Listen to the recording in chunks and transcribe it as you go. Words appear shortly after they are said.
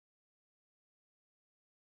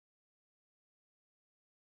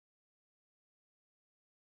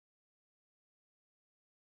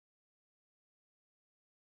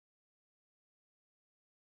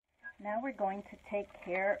Now we're going to take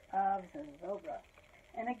care of Zozobra.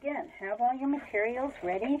 And again, have all your materials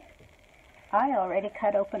ready. I already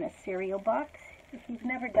cut open a cereal box. If you've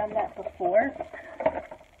never done that before,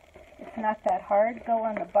 it's not that hard. Go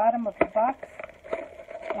on the bottom of the box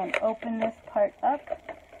and open this part up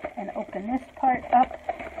and open this part up.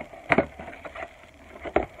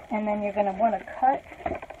 And then you're going to want to cut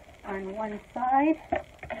on one side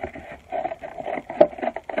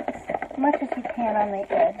as much as you can on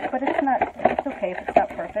the edge, but it's okay if it's not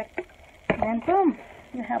perfect. And then boom,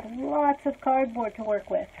 you have lots of cardboard to work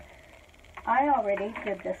with. I already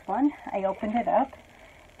did this one. I opened it up,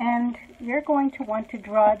 and you're going to want to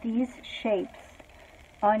draw these shapes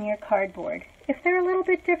on your cardboard. If they're a little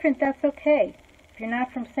bit different, that's okay. If you're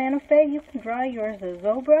not from Santa Fe, you can draw your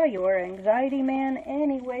Zozobra, your anxiety man,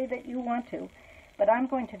 any way that you want to. But I'm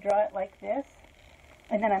going to draw it like this,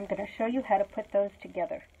 and then I'm going to show you how to put those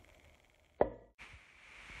together.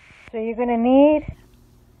 So you're going to need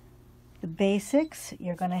the basics.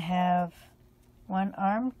 You're going to have one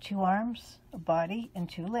arm, 2 arms, a body, and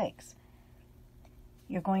 2 legs.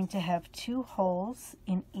 You're going to have 2 holes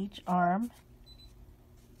in each arm.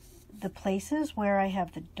 The places where I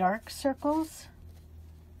have the dark circles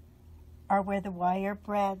are where the wire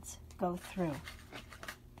brads go through.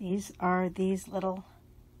 These are these little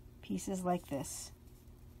pieces like this.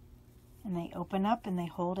 And they open up and they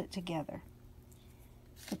hold it together.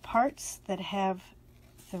 The parts that have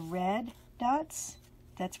the red dots,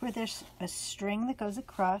 that's where there's a string that goes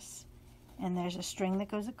across, and there's a string that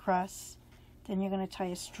goes across. Then you're going to tie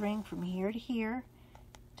a string from here to here,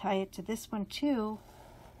 tie it to this one too,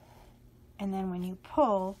 and then when you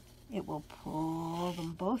pull, it will pull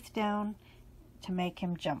them both down to make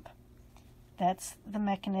him jump. That's the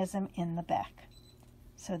mechanism in the back.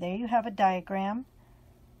 So there you have a diagram,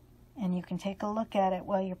 and you can take a look at it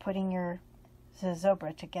while you're putting your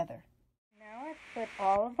Zozobra together. Now I've put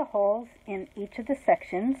all of the holes in each of the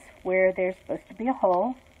sections where there's supposed to be a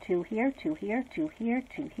hole. 2 here, 2 here, 2 here,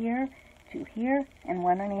 2 here, 2 here, and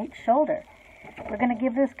 1 on each shoulder. We're going to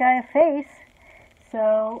give this guy a face,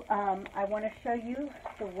 so I want to show you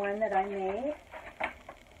the one that I made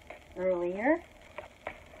earlier.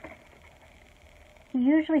 He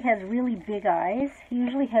usually has really big eyes. He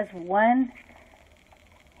usually has one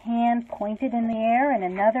hand pointed in the air and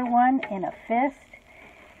another one in a fist.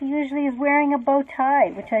 He usually is wearing a bow tie,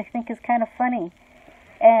 which I think is kind of funny,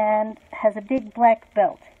 and has a big black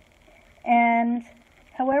belt. And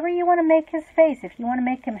however you want to make his face, if you want to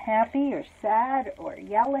make him happy or sad or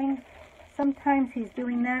yelling, sometimes he's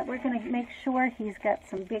doing that. We're going to make sure he's got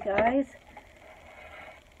some big eyes.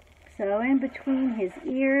 So in between his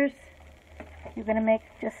ears, you're going to make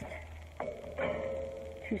just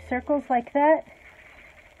 2 circles like that.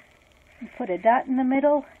 And put a dot in the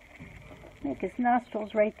middle. Make his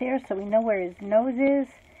nostrils right there so we know where his nose is.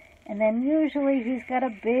 And then usually he's got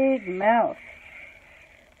a big mouth.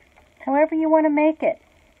 However you want to make it.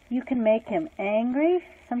 You can make him angry.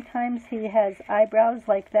 Sometimes he has eyebrows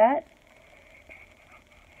like that.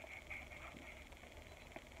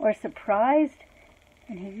 Or surprised.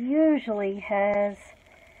 And he usually has,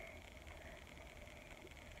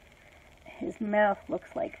 his mouth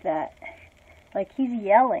looks like that. Like he's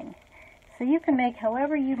yelling. So you can make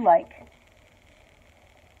however you like.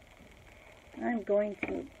 I'm going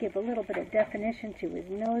to give a little bit of definition to his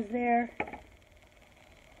nose there.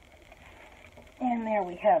 And there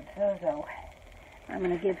we have Zozo. I'm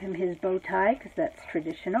going to give him his bow tie because that's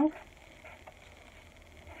traditional.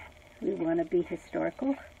 We want to be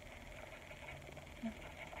historical.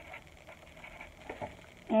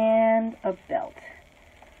 And a belt.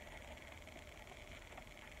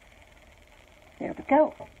 There we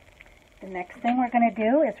go. The next thing we're going to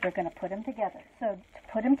do is we're going to put him together. So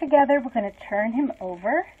to put him together, we're going to turn him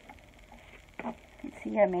over. You can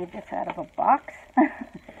see I made this out of a box.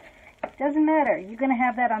 Doesn't matter. You're going to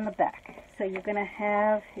have that on the back. So you're going to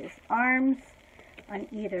have his arms on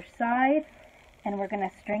either side, and we're going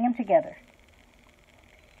to string him together.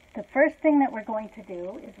 The first thing that we're going to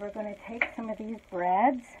do is we're going to take some of these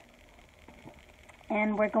brads,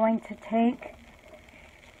 and we're going to take,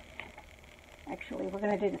 actually we're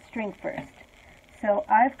going to do the string first. So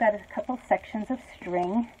I've got a couple sections of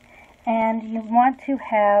string, and you want to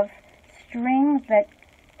have string that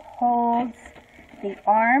holds the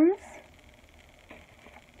arms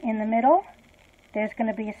in the middle. There's going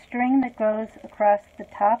to be a string that goes across the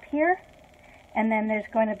top here, and then there's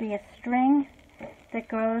going to be a string that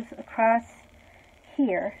goes across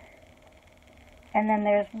here, and then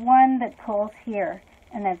there's one that pulls here,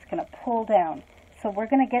 and then it's going to pull down. So we're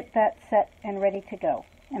going to get that set and ready to go.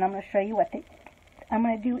 And I'm going to show you what I'm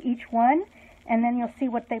going to do each one, and then you'll see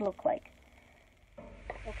what they look like.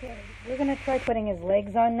 Okay, we're going to try putting his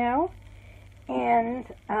legs on now, and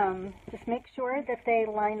just make sure that they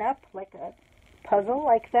line up like a puzzle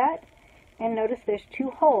like that. And notice there's two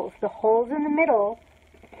holes. The holes in the middle,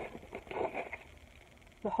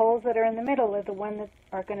 the holes that are in the middle are the ones that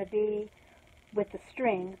are going to be with the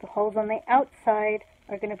string. The holes on the outside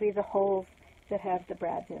are going to be the holes that have the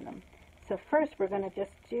brads in them. So first we're going to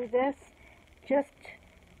just do this. Just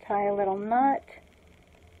tie a little knot.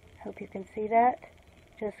 Hope you can see that.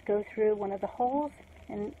 Just go through one of the holes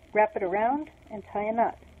and wrap it around and tie a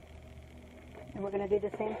knot. And we're going to do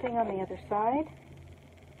the same thing on the other side.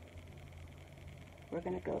 We're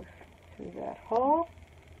going to go through that hole,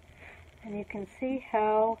 and you can see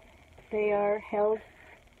how they are held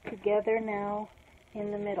together now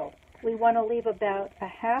in the middle. We want to leave about a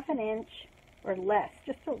 ½ an inch or less,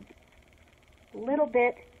 just a little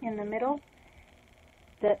bit in the middle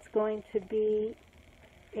that's going to be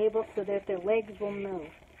able so that their legs will move.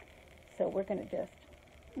 So we're going to just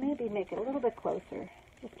maybe make it a little bit closer,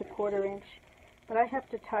 just a ¼ inch, but I have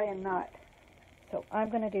to tie a knot. So I'm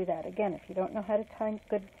going to do that. Again, if you don't know how to tie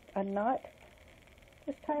a knot,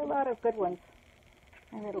 just tie a lot of good ones,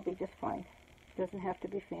 and it'll be just fine. It doesn't have to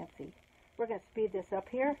be fancy. We're going to speed this up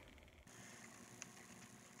here.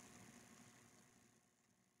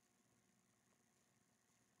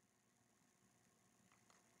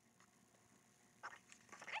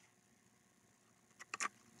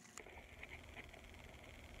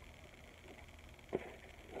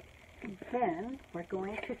 And then we're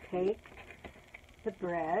going to take the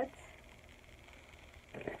brads,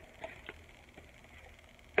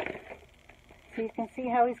 so you can see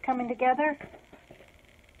how he's coming together.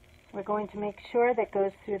 We're going to make sure that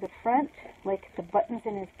goes through the front, like the buttons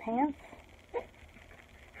in his pants.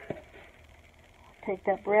 Take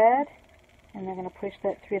that brad, and they're going to push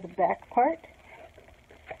that through the back part.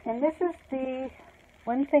 And this is the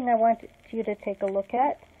one thing I want you to take a look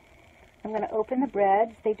at. I'm going to open the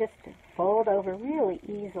brads. They just fold over really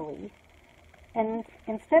easily. And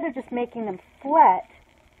instead of just making them flat,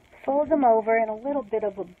 fold them over in a little bit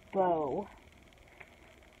of a bow.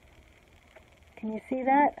 Can you see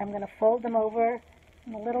that? I'm going to fold them over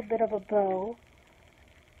in a little bit of a bow.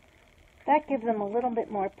 That gives them a little bit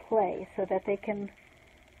more play so that they can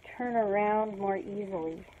turn around more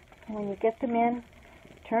easily. And when you get them in,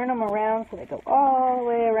 turn them around so they go all the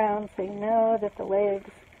way around so you know that the legs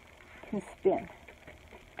can spin.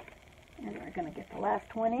 And we're going to get the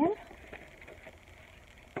last one in.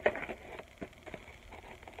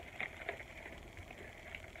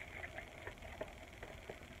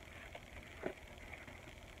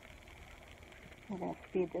 We're going to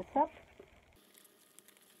speed this up.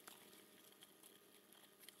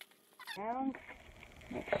 Down.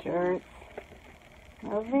 Make sure it's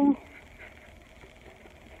moving.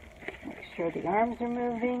 Make sure the arms are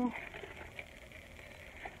moving.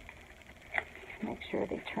 Make sure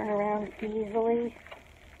they turn around easily.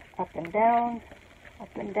 Up and down. Up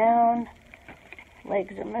and down.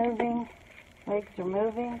 Legs are moving. Legs are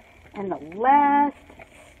moving. And the last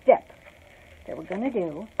step that we're going to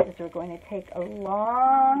do is we're going to take a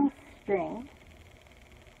long string.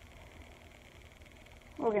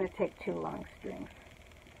 We're going to take 2 long strings.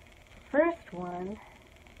 First one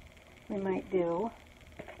we might do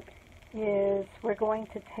is we're going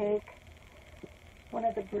to take one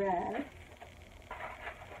of the brads,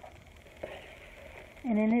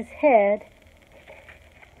 and in his head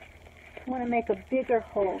I want to make a bigger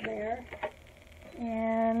hole there,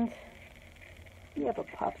 and you have a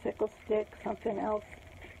popsicle stick, something else,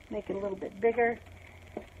 make it a little bit bigger,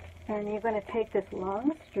 and you're going to take this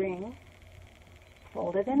long string,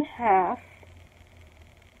 fold it in half,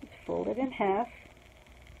 fold it in half,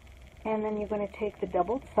 and then you're going to take the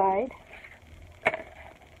doubled side,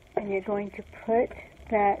 and you're going to put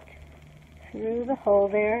that through the hole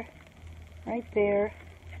there, right there,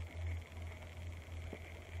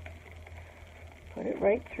 put it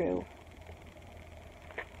right through.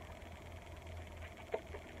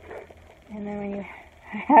 And then when you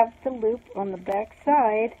have the loop on the back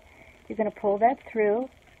side, you're going to pull that through.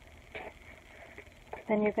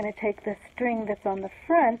 Then you're going to take the string that's on the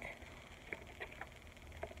front,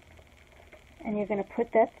 and you're going to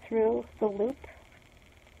put that through the loop,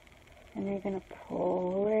 and you're going to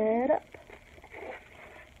pull it up.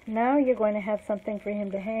 Now you're going to have something for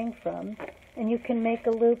him to hang from, and you can make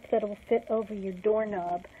a loop that will fit over your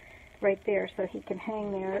doorknob right there so he can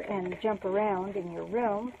hang there and jump around in your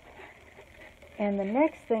room. And the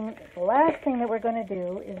next thing, the last thing that we're going to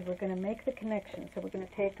do is we're going to make the connection. So we're going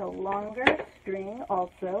to take a longer string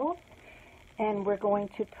also, and we're going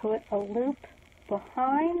to put a loop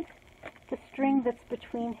behind the string that's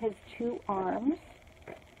between his two arms,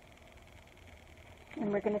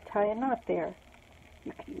 and we're going to tie a knot there.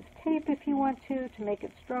 You can use tape if you want to make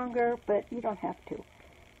it stronger, but you don't have to.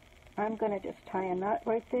 I'm going to just tie a knot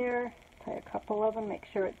right there, tie a couple of them, make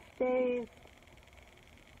sure it stays.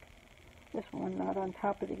 Just one knot on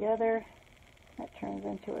top of the other. That turns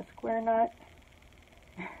into a square knot.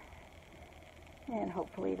 And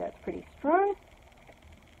hopefully that's pretty strong.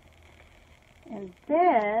 And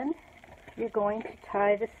then you're going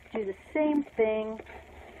to do the same thing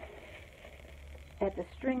at the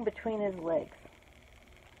string between his legs.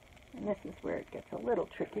 And this is where it gets a little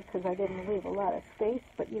tricky because I didn't leave a lot of space,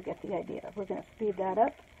 but you get the idea. We're going to speed that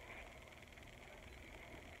up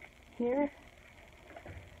here.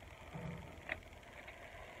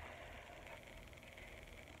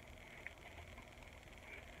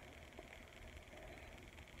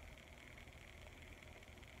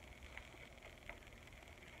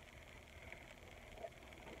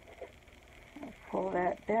 Pull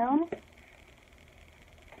that down.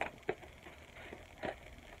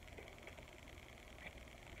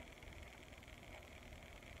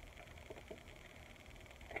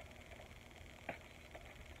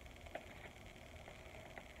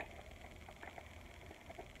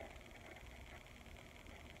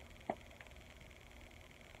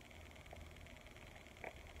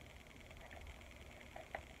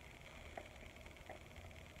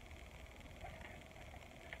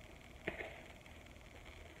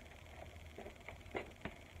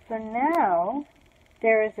 So now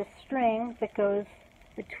there is a string that goes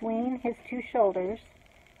between his two shoulders,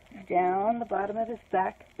 down the bottom of his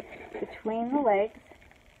back, between the legs,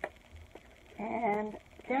 and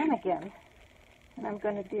down again. And I'm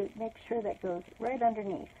going to make sure that goes right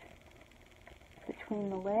underneath, between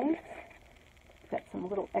the legs. Got some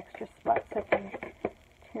little extra spots I can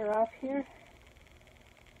tear off here.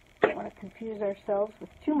 Don't want to confuse ourselves with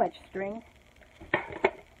too much string.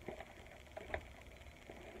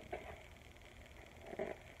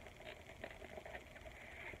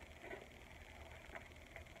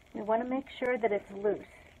 We want to make sure that it's loose.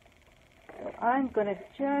 So I'm going to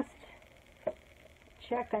just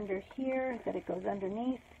check under here that it goes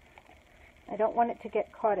underneath. I don't want it to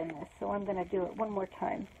get caught in this, so I'm going to do it one more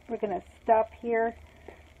time. We're going to stop here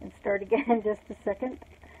and start again in just a second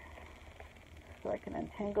so I can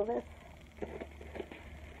untangle this.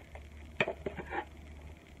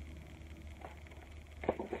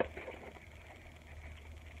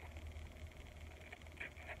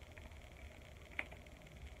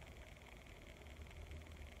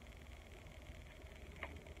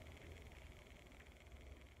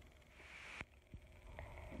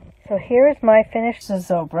 So here is my finished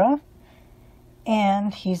Zozobra,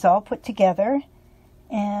 and he's all put together,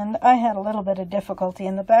 and I had a little bit of difficulty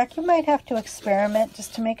in the back. You might have to experiment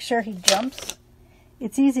just to make sure he jumps.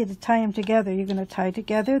 It's easy to tie him together. You're going to tie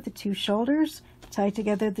together the two shoulders, tie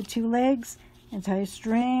together the two legs, and tie a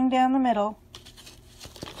string down the middle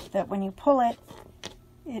that when you pull it,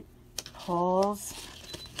 it pulls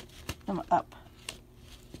him up,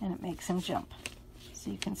 and it makes him jump. So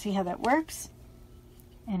you can see how that works.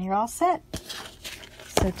 And you're all set.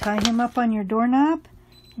 So tie him up on your doorknob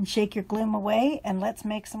and shake your gloom away, and let's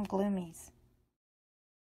make some gloomies.